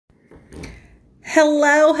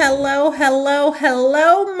Hello, hello, hello,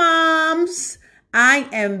 hello, moms. I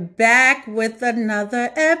am back with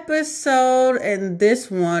another episode, and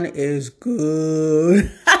this one is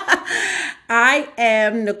good. I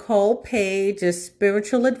am Nicole Page, a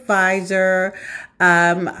spiritual advisor.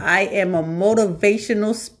 I am a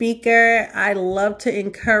motivational speaker. I love to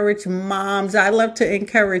encourage moms. I love to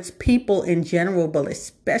encourage people in general, but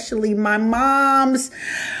especially my moms.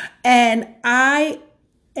 And I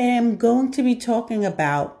am going to be talking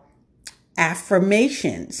about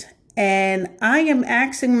affirmations. And I am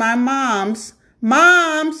asking my moms,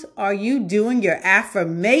 are you doing your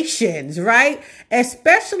affirmations, right?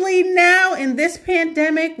 Especially now in this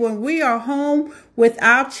pandemic when we are home with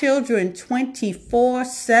our children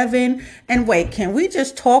 24/7. And wait, can we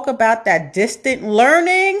just talk about that distant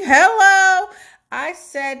learning? Hello. I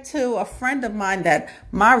said to a friend of mine that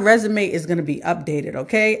my resume is going to be updated,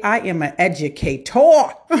 okay? I am an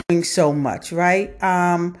educator. Doing so much, right?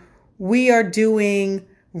 We are doing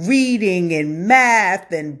reading and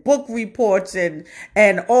math and book reports and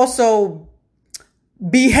also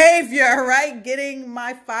behavior, right? Getting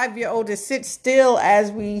my 5-year-old to sit still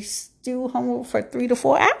as we do homework for 3 to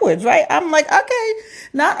 4 hours, right? I'm like, okay,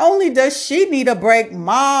 not only does she need a break,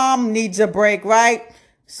 mom needs a break, right?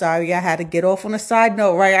 Sorry, I had to get off on a side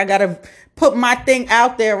note, right? I got to put my thing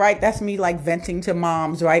out there, right? That's me like venting to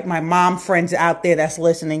moms, right? My mom friends out there that's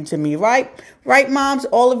listening to me, right? Right, moms?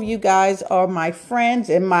 All of you guys are my friends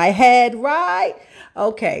in my head, right?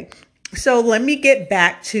 Okay. So let me get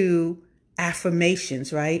back to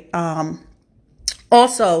affirmations, right?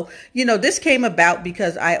 Also, this came about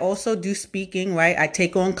because I also do speaking, right? I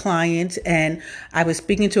take on clients, and I was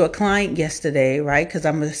speaking to a client yesterday, right? Because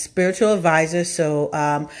I'm a spiritual advisor. So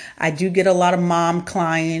I do get a lot of mom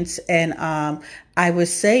clients. And I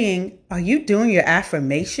was saying, are you doing your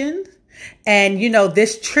affirmations? And,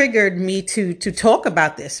 this triggered me to talk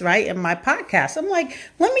about this, right? In my podcast. I'm like,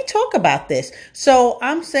 let me talk about this. So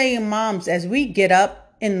I'm saying, moms, as we get up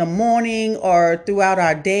in the morning or throughout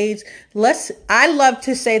our days, I love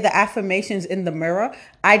to say the affirmations in the mirror.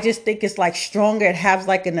 I just think it's like stronger. It has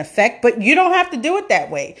like an effect, but you don't have to do it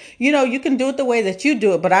that way. You can do it the way that you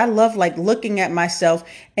do it, but I love like looking at myself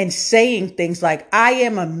and saying things like, I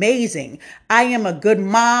am amazing. I am a good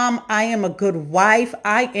mom. I am a good wife.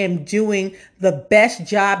 I am doing the best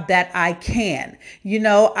job that I can.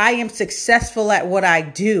 I am successful at what I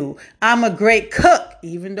do. I'm a great cook.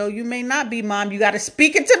 Even though you may not be, mom, you got to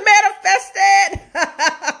speak it to manifest it.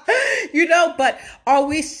 But are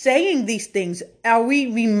we saying these things? Are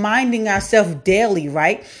we reminding ourselves daily,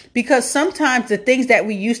 right? Because sometimes the things that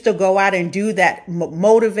we used to go out and do that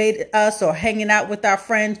motivated us, or hanging out with our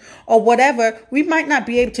friends or whatever, we might not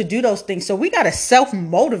be able to do those things. So we got to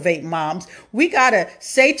self-motivate, moms. We got to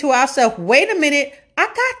say to ourselves, wait a minute, I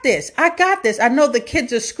got this. I got this. I know the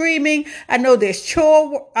kids are screaming. I know there's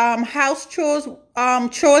house chores,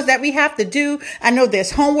 chores that we have to do. I know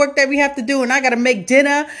there's homework that we have to do, and I got to make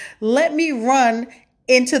dinner. Let me run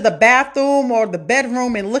into the bathroom or the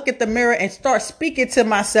bedroom and look at the mirror and start speaking to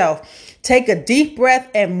myself. Take a deep breath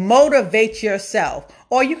and motivate yourself.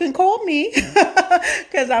 Or you can call me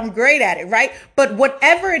because I'm great at it, right? But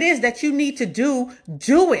whatever it is that you need to do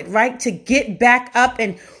it, right? To get back up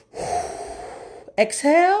and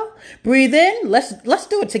exhale, breathe in. Let's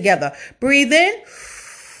do it together. Breathe in,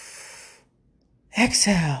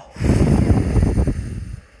 exhale.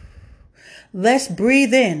 Let's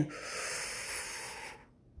breathe in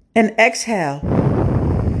and exhale.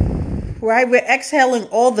 Right? We're exhaling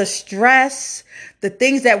all the stress, the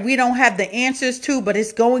things that we don't have the answers to, but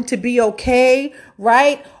it's going to be okay,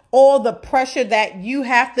 right? All the pressure that you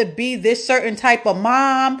have to be this certain type of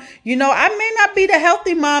mom. I may not be the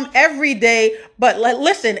healthy mom every day, but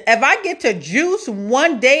listen, if I get to juice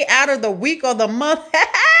one day out of the week or the month, hey,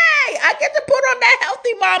 I get to put on that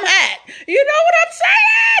healthy mom hat. You know what I'm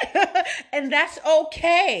saying? And that's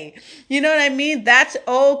okay. You know what I mean? That's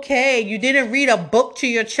okay. You didn't read a book to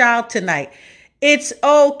your child tonight. It's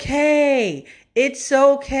okay. It's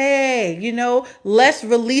okay. Let's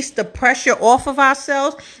release the pressure off of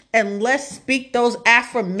ourselves and let's speak those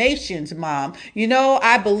affirmations, mom.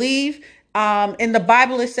 I believe in the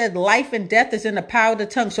Bible, it said life and death is in the power of the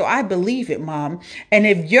tongue. So I believe it, mom. And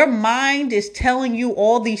if your mind is telling you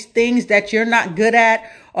all these things that you're not good at,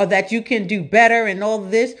 or that you can do better and all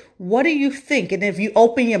this, what do you think? And if you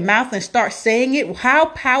open your mouth and start saying it, how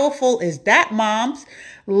powerful is that, moms?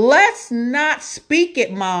 Let's not speak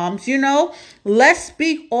it, moms. Let's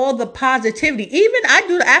speak all the positivity. Even I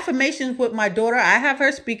do the affirmations with my daughter. I have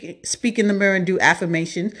her speak in the mirror and do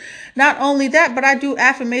affirmations. Not only that, but I do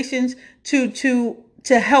affirmations to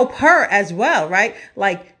help her as well, right?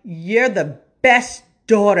 Like, you're the best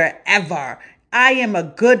daughter ever. I am a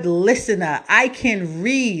good listener. I can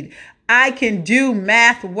read. I can do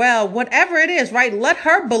math well, whatever it is, right? Let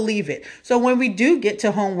her believe it. So when we do get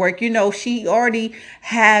to homework, she already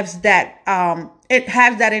has that, it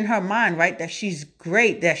has that in her mind, right? That she's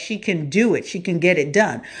great, that she can do it. She can get it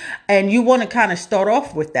done. And you want to kind of start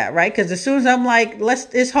off with that, right? Because as soon as I'm like,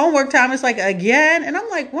 it's homework time, it's like, again. And I'm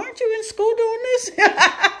like, weren't you in school doing this?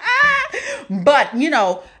 But,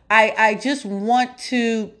 I just want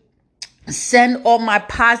to send all my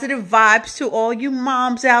positive vibes to all you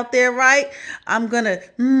moms out there, right? I'm going to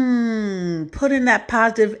put in that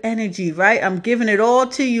positive energy, right? I'm giving it all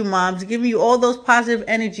to you, moms, giving you all those positive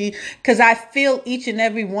energy because I feel each and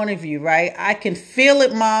every one of you, right? I can feel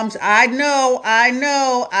it, moms. I know.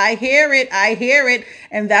 I hear it.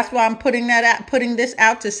 And that's why I'm putting this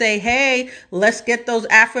out to say, hey, let's get those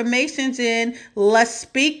affirmations in. Let's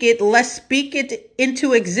speak it. Let's speak it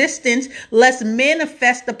into existence. Let's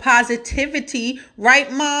manifest the positivity,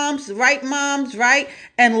 right, moms? Right?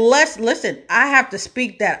 And listen, I have to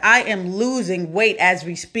speak that I am losing weight as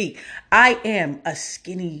we speak. I am a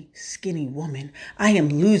skinny woman. I am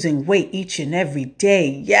losing weight each and every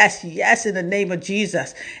day. Yes, in the name of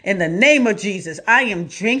Jesus. In the name of Jesus, I am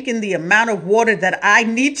drinking the amount of water that I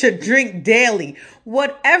need to drink daily.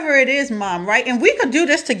 Whatever it is, mom, right? And we could do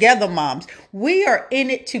this together, moms. We are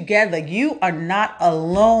in it together. You are not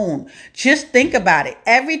alone. Just think about it.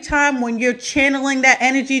 Every time when you're channeling that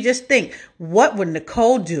energy, just think, what would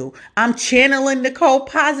Nicole do? I'm channeling Nicole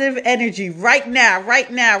positive energy right now.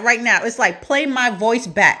 It's like play my voice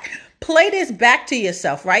back. Play this back to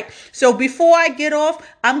yourself, right? So before I get off,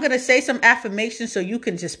 I'm going to say some affirmations so you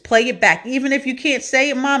can just play it back. Even if you can't say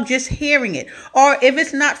it, mom, just hearing it. Or if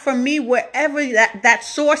it's not from me, wherever that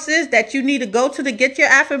source is that you need to go to get your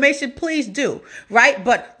affirmation, please do, right?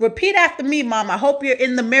 But repeat after me, mom. I hope you're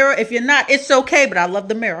in the mirror. If you're not, it's okay, but I love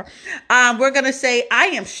the mirror. We're going to say, I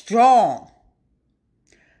am strong.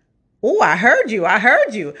 Oh, I heard you.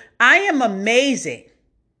 I am amazing.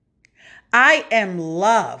 I am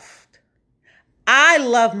loved. I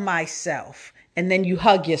love myself. And then you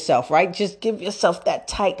hug yourself, right? Just give yourself that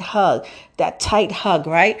tight hug,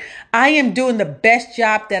 right? I am doing the best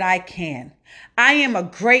job that I can. I am a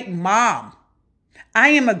great mom. I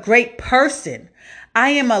am a great person. I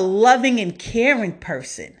am a loving and caring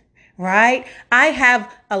person, right? I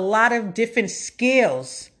have a lot of different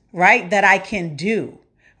skills, right, that I can do.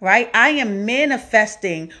 Right? I am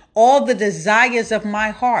manifesting all the desires of my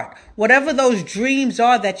heart. Whatever those dreams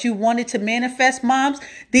are that you wanted to manifest, moms,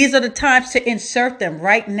 these are the times to insert them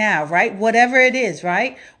right now, right? Whatever it is,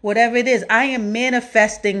 right? Whatever it is, I am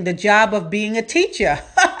manifesting the job of being a teacher.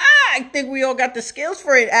 I think we all got the skills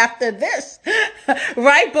for it after this,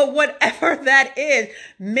 right? But whatever that is,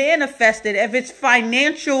 manifest it. If it's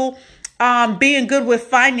financial, being good with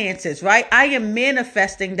finances, right? I am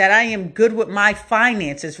manifesting that I am good with my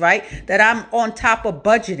finances, right? That I'm on top of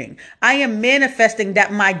budgeting. I am manifesting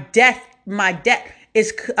that my debt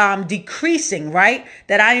is decreasing, right?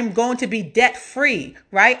 That I am going to be debt free,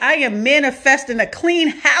 right? I am manifesting a clean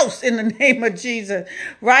house in the name of Jesus,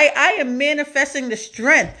 right? I am manifesting the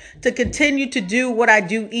strength to continue to do what I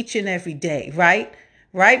do each and every day, right?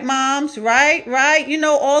 Right, moms? Right?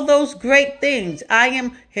 All those great things.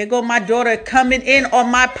 Here go my daughter coming in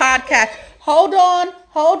on my podcast. Hold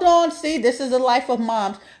on. See, this is the life of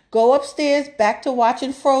moms. Go upstairs, back to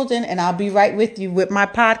watching Frozen, and I'll be right with you with my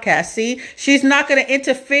podcast. See, she's not going to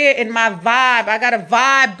interfere in my vibe. I got a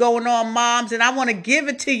vibe going on, moms, and I want to give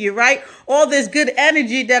it to you, right? All this good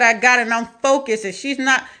energy that I got, and I'm focused, and she's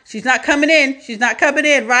not coming in. She's not coming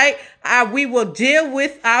in, right? We will deal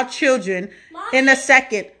with our children in a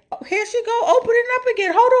second. Oh, here she go, opening up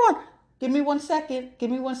again. Hold on. Give me 1 second.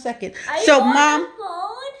 So, mom,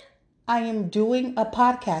 I am doing a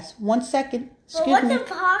podcast. 1 second. Excuse me. What's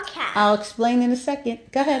a podcast? I'll explain in a second.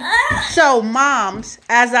 Go ahead. So, moms,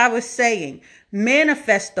 as I was saying,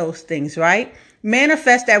 manifest those things, right?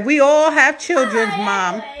 Manifest that we all have children,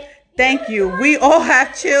 mom. Thank you. We all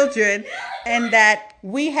have children, and that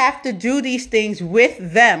we have to do these things with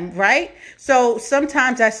them, right? So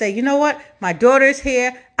sometimes I say, you know what? My daughter's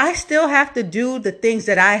here. I still have to do the things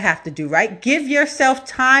that I have to do, right? Give yourself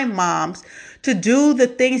time, moms, to do the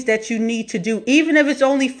things that you need to do, even if it's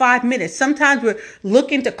only 5 minutes. Sometimes we're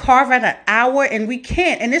looking to carve out an hour and we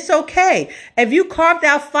can't, and it's okay. If you carved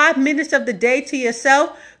out 5 minutes of the day to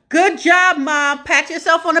yourself, good job, mom. Pat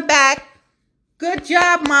yourself on the back. Good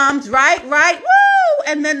job, moms, right? Woo!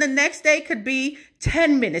 And then the next day could be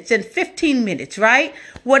 10 minutes and 15 minutes, right?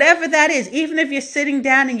 Whatever that is, even if you're sitting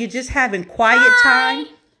down and you're just having quiet time.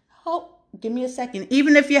 Oh, Give me a second.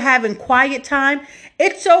 Even if you're having quiet time,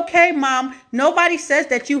 it's okay, mom. Nobody says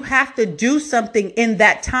that you have to do something in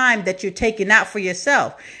that time that you're taking out for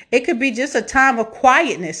yourself. It could be just a time of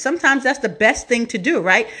quietness. Sometimes that's the best thing to do,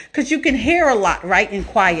 right? Because you can hear a lot, right, in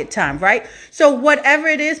quiet time, right? So whatever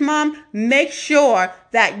it is, mom, make sure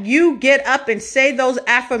that you get up and say those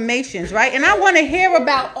affirmations, right? And I want to hear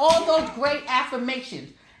about all those great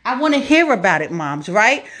affirmations. I want to hear about it, moms,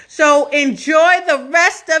 right? So enjoy the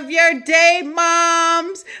rest of your day,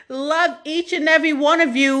 moms. Love each and every one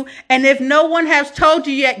of you. And if no one has told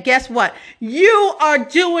you yet, guess what? You are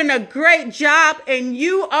doing a great job and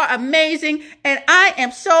you are amazing. And I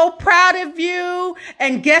am so proud of you.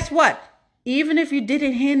 And guess what? Even if you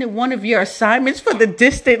didn't hand in one of your assignments for the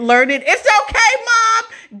distant learning, it's okay,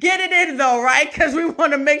 mom. Get it in though, right? Because we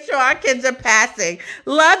want to make sure our kids are passing.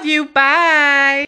 Love you. Bye.